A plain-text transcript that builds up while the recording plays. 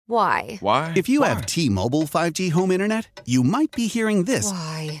Why? Why? If you have T-Mobile 5G home internet, you might be hearing this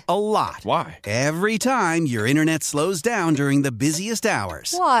Why? a lot. Why? Every time your internet slows down during the busiest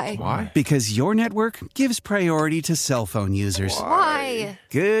hours. Why? Why? Because your network gives priority to cell phone users. Why?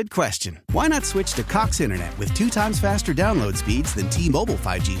 Good question. Why not switch to Cox Internet with 2 times faster download speeds than T-Mobile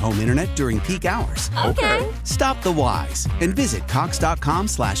 5G home internet during peak hours? Okay. Stop the whys and visit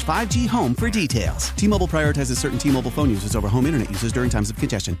cox.com/5G home for details. T-Mobile prioritizes certain T-Mobile phone users over home internet users during times of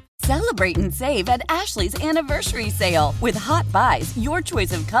congestion. Celebrate and save at Ashley's Anniversary Sale. With Hot Buys, your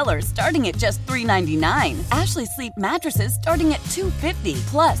choice of colors starting at just $3.99. Ashley Sleep mattresses starting at $2.50.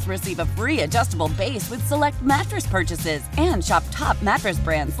 Plus, receive a free adjustable base with select mattress purchases. And shop top mattress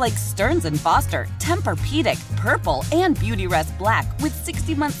brands like Stearns & Foster, Tempur-Pedic, Purple, and Beautyrest Black with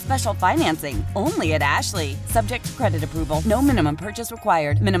 60-month special financing. Only at Ashley. Subject to credit approval. No minimum purchase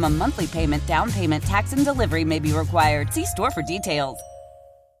required. Minimum monthly payment, down payment, tax, and delivery may be required. See store for details.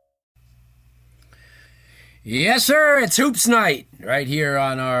 Yes, sir. It's Hoops Night right here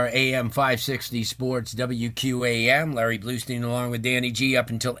on our AM 560 Sports WQAM. Larry Blustein along with Danny G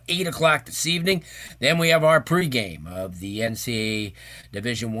up until 8 o'clock this evening. Then we have our pregame of the NCAA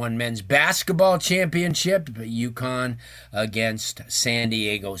Division I Men's Basketball Championship, UConn against San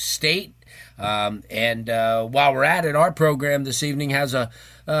Diego State. While we're at it, our program this evening has a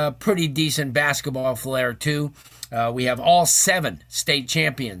pretty decent basketball flair, too. We have all 7 state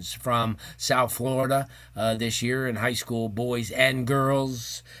champions from South Florida this year in high school boys and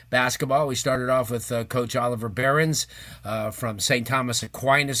girls basketball. We started off with Coach Oliver Behrens from St. Thomas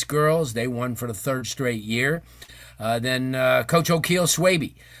Aquinas girls. They won for the 3rd straight year. Then Coach O'Keel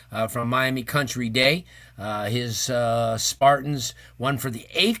Swaby from Miami Country Day. His Spartans won for the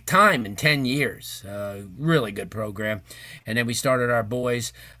 8th time in 10 years. Really good program. And then we started our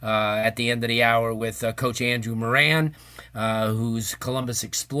boys at the end of the hour with Coach Andrew Moran, whose Columbus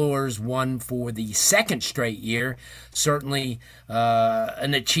Explorers won for the 2nd straight year. Certainly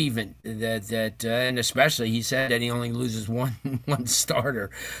an achievement that and especially he said that he only loses one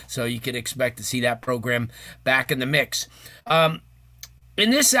starter. So you could expect to see that program back in the mix. In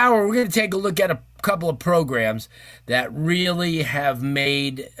this hour, we're going to take a look at a couple of programs that really have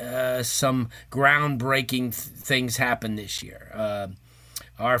made some groundbreaking things happen this year.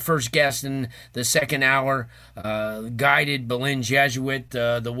 Our first guest in the second hour guided Belen Jesuit,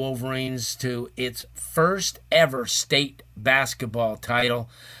 the Wolverines, to its first ever state basketball title.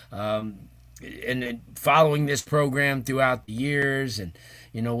 And then following this program throughout the years and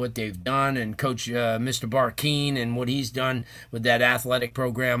you know what they've done, and Coach Mr. Barkeen and what he's done with that athletic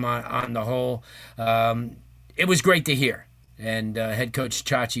program on the whole. It was great to hear. And head coach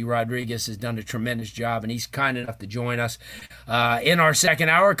Chachi Rodriguez has done a tremendous job, and he's kind enough to join us in our second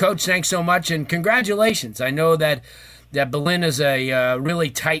hour. Coach, thanks so much, and congratulations. I know that Belen is a really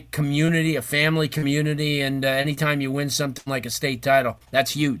tight community, a family community, and anytime you win something like a state title,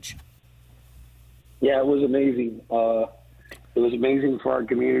 that's huge. Yeah, it was amazing. It was amazing for our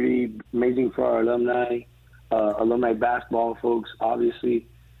community, amazing for our alumni basketball folks, obviously.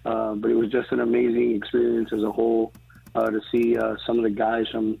 But it was just an amazing experience as a whole to see some of the guys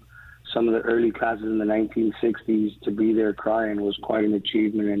from some of the early classes in the 1960s to be there crying was quite an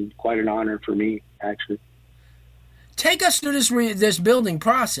achievement and quite an honor for me, actually. Take us through this building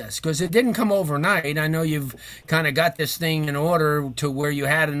process, because it didn't come overnight. I know you've kind of got this thing in order to where you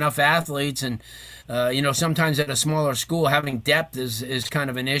had enough athletes, and sometimes at a smaller school having depth is kind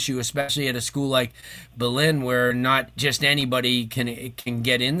of an issue, especially at a school like Belen where not just anybody can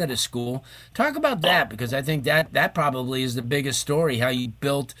get into the school. Talk about that, because I think that probably is the biggest story, how you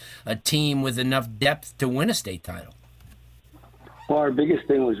built a team with enough depth to win a state title. Well, our biggest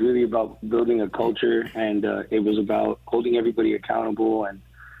thing was really about building a culture, and it was about holding everybody accountable. And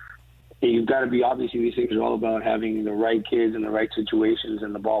you've got to be, obviously, these things are all about having the right kids in the right situations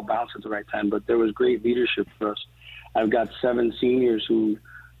and the ball bounce at the right time. But there was great leadership for us. I've got 7 seniors who,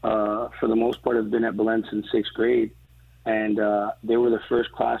 for the most part, have been at Belen since 6th grade. And they were the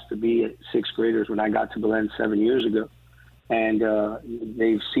first class to be at 6th graders when I got to Belen 7 years ago. And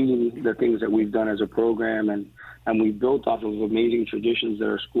they've seen the things that we've done as a program, and we built off of amazing traditions that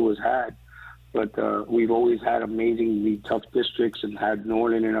our school has had. But we've always had amazingly tough districts and had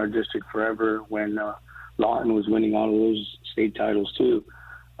Norland in our district forever when Lawton was winning all of those state titles too.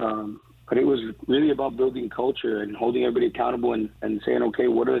 But it was really about building culture and holding everybody accountable and saying, okay,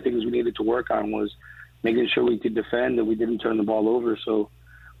 what are the things we needed to work on was making sure we could defend, that we didn't turn the ball over. So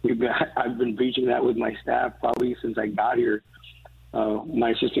I've been preaching that with my staff probably since I got here.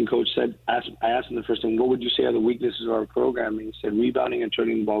 My assistant coach said, I asked him the first time, what would you say are the weaknesses of our program? And he said, rebounding and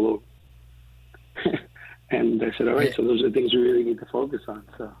turning the ball over. And I said, all right, so those are the things we really need to focus on.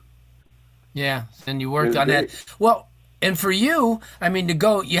 So. Yeah, and you worked on that. Well, and for you, I mean,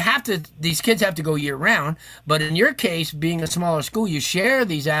 these kids have to go year round, but in your case, being a smaller school, you share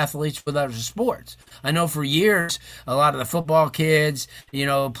these athletes with other sports. I know for years, a lot of the football kids,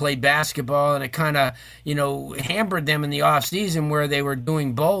 played basketball, and it kind of, hampered them in the off season where they were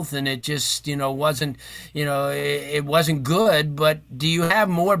doing both, and it just, wasn't, it wasn't good. But do you have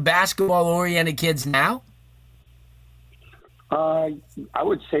more basketball-oriented kids now? I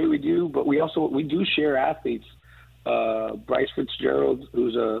would say we do, but we do share athletes. Bryce Fitzgerald,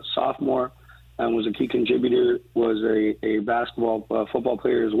 who's a sophomore and was a key contributor, was a football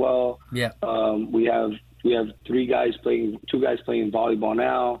player as well. Yeah. We have two guys playing volleyball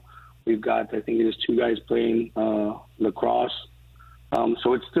now. We've got, I think it is 2 guys playing lacrosse.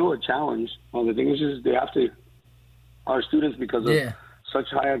 So it's still a challenge. Well, the thing is our students, because of such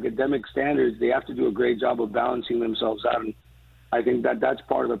high academic standards, they have to do a great job of balancing themselves out. And I think that's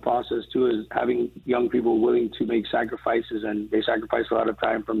part of the process too, is having young people willing to make sacrifices, and they sacrifice a lot of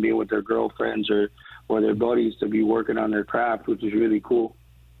time from being with their girlfriends or their buddies to be working on their craft, which is really cool.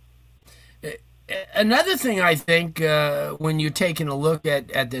 Another thing I think when you're taking a look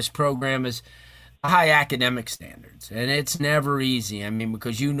at this program is high academic standards, and it's never easy. I mean,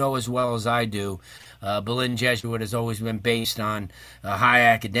 because as well as I do, Belen Jesuit has always been based on high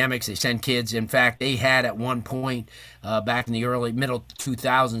academics. They send kids. In fact, they had at one point back in the middle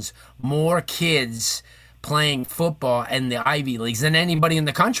 2000s more kids playing football in the Ivy Leagues than anybody in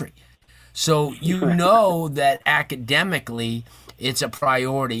the country. So that academically it's a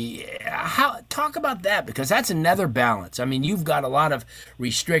priority. Talk about that, because that's another balance. I mean, you've got a lot of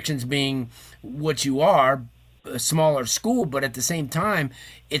restrictions being what you are, a smaller school, but at the same time,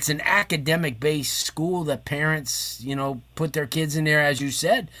 it's an academic-based school that parents, put their kids in there, as you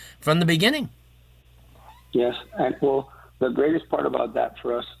said, from the beginning. Yes, and the greatest part about that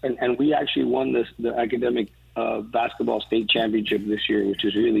for us, and we actually won the academic basketball state championship this year, which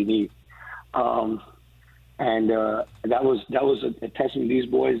is really neat. And that was a testament. These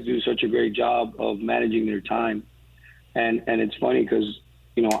boys do such a great job of managing their time, and it's funny because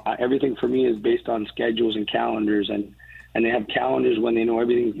everything for me is based on schedules and calendars, and they have calendars when they know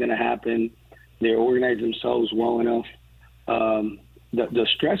everything's going to happen. They organize themselves well enough. The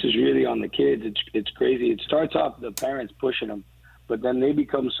stress is really on the kids. It's crazy. It starts off the parents pushing them, but then they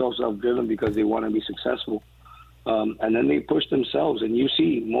become so self-driven because they want to be successful, and then they push themselves. And you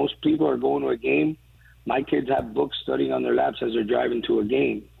see, most people are going to a game. My kids have books studying on their laps as they're driving to a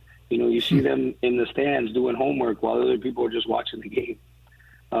game. You see them in the stands doing homework while other people are just watching the game.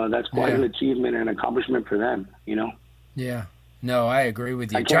 That's quite an achievement and accomplishment for them, Yeah. No, I agree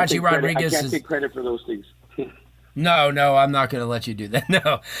with you. Chachi Rodriguez I can't take credit for those things. No, I'm not going to let you do that.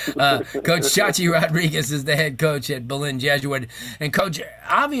 No. Coach Chachi Rodriguez is the head coach at Belen Jesuit. And, Coach,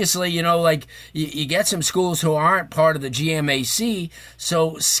 obviously, you get some schools who aren't part of the GMAC,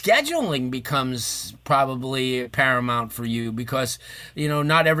 so scheduling becomes probably paramount for you because,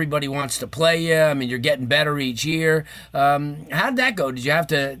 not everybody wants to play you. I mean, you're getting better each year. How'd that go? Did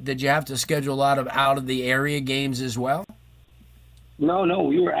you have to schedule a lot of out-of-the-area games as well? No,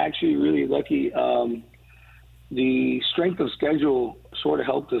 we were actually really lucky. The strength of schedule sort of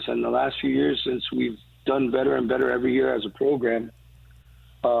helped us in the last few years since we've done better and better every year as a program.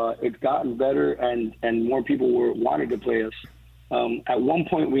 It's gotten better and more people wanted to play us. At one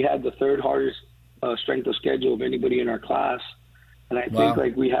point, we had the third hardest strength of schedule of anybody in our class. And I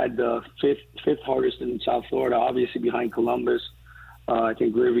think we had the fifth hardest in South Florida, obviously behind Columbus. I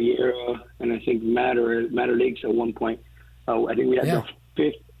think Riviera and I think Matter Lakes at one point. I think we had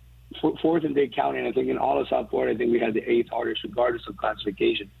the fourth in Dade County, and I think in all of South Florida, I think we had the 8th hardest, regardless of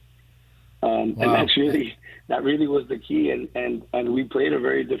classification. And that really was the key. And we played a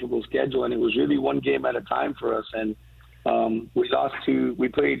very difficult schedule, and it was really one game at a time for us. And we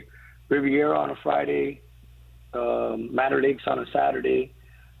played Riviera on a Friday, Matter Lakes on a Saturday.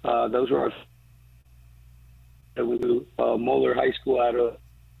 Those were our Moeller High School out of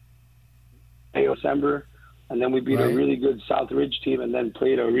December. And then we beat a really good South Ridge team and then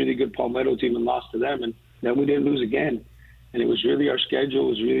played a really good Palmetto team and lost to them. And then we didn't lose again. And it was really our schedule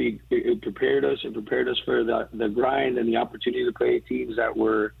was really it prepared us. It prepared us for the grind and the opportunity to play teams that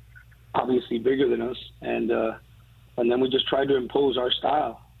were obviously bigger than us. And then we just tried to impose our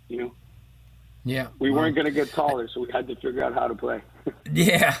style, Yeah. We weren't going to get taller, so we had to figure out how to play.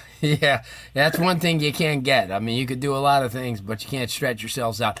 Yeah. That's one thing you can't get. I mean, you could do a lot of things, but you can't stretch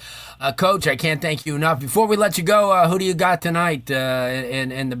yourselves out. Coach, I can't thank you enough. Before we let you go, who do you got tonight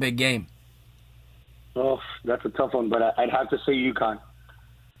in the big game? Oh, that's a tough one, but I'd have to say UConn.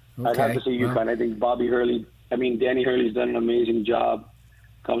 I'd have to say UConn. I think Danny Hurley's done an amazing job.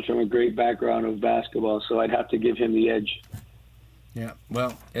 Comes from a great background of basketball, so I'd have to give him the edge. Yeah,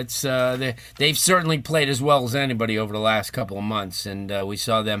 well, it's they've certainly played as well as anybody over the last couple of months, and we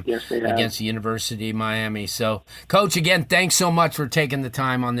saw them against the University of Miami. So, Coach, again, thanks so much for taking the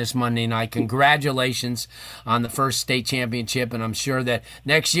time on this Monday night. Congratulations on the first state championship, and I'm sure that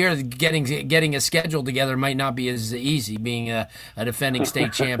next year getting a schedule together might not be as easy, being a defending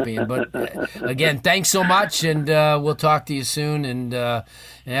state champion. But, again, thanks so much, and we'll talk to you soon. And, I'll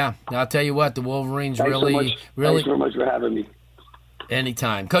tell you what, the Wolverines Thanks so much for having me.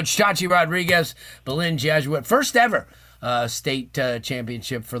 Anytime. Coach Chachi Rodriguez, Belen Jesuit, first ever state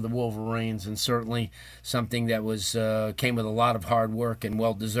championship for the Wolverines, and certainly something that was came with a lot of hard work and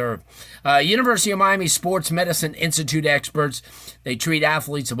well-deserved. University of Miami Sports Medicine Institute experts, they treat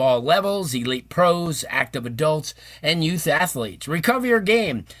athletes of all levels, elite pros, active adults, and youth athletes. Recover your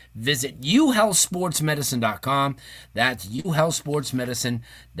game. Visit uhealthsportsmedicine.com. That's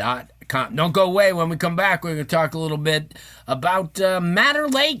uhealthsportsmedicine.com. Don't go away. When we come back, we're going to talk a little bit about Matter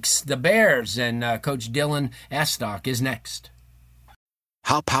Lakes, the Bears, and Coach Dylan Estock is next.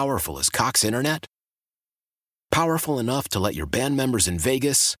 How powerful is Cox Internet? Powerful enough to let your band members in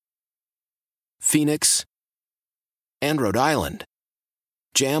Vegas, Phoenix, and Rhode Island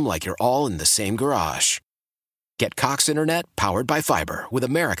jam like you're all in the same garage. Get Cox Internet powered by fiber with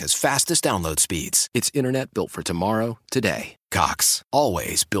America's fastest download speeds. It's internet built for tomorrow, today. Cox,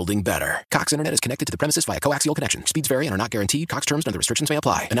 always building better. Cox Internet is connected to the premises via coaxial connection. Speeds vary and are not guaranteed. Cox terms and other restrictions may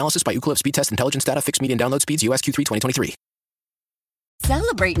apply. Analysis by Ookla Speed Test Intelligence Data. Fixed median download speeds. US Q3 2023.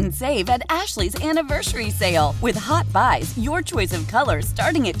 Celebrate and save at Ashley's Anniversary Sale. With Hot Buys, your choice of colors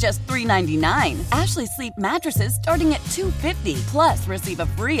starting at just $3.99. Ashley Sleep mattresses starting at $2.50. Plus, receive a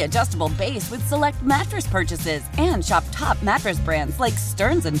free adjustable base with select mattress purchases. And shop top mattress brands like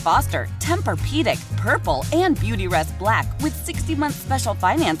Stearns & Foster, Tempur-Pedic, Purple, and Beautyrest Black with 60-month special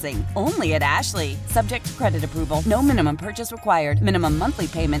financing. Only at Ashley. Subject to credit approval. No minimum purchase required. Minimum monthly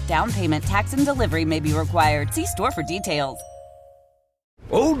payment, down payment, tax, and delivery may be required. See store for details.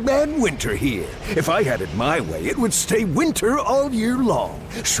 Old Man Winter here. If I had it my way, it would stay winter all year long.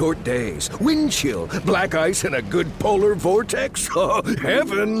 Short days, wind chill, black ice, and a good polar vortex. Oh,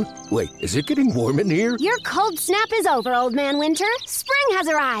 heaven! Wait, is it getting warm in here? Your cold snap is over, Old Man Winter. Spring has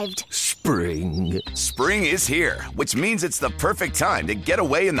arrived. Spring. Spring is here, which means it's the perfect time to get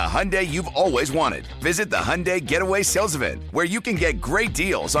away in the Hyundai you've always wanted. Visit the Hyundai Getaway Sales Event, where you can get great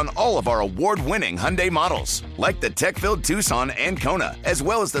deals on all of our award-winning Hyundai models, like the tech-filled Tucson and Kona, as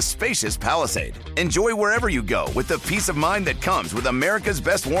well as the spacious Palisade. Enjoy wherever you go with the peace of mind that comes with America's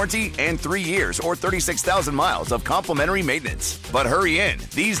best warranty and 3 years or 36,000 miles of complimentary maintenance. But hurry in,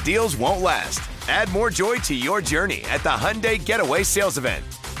 these deals won't last. Add more joy to your journey at the Hyundai Getaway Sales Event.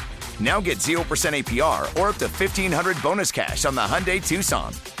 Now get 0% APR or up to $1,500 bonus cash on the Hyundai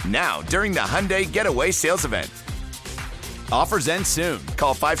Tucson. Now, during the Hyundai Getaway Sales Event. Offers end soon.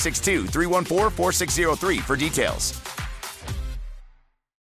 Call 562-314-4603 for details.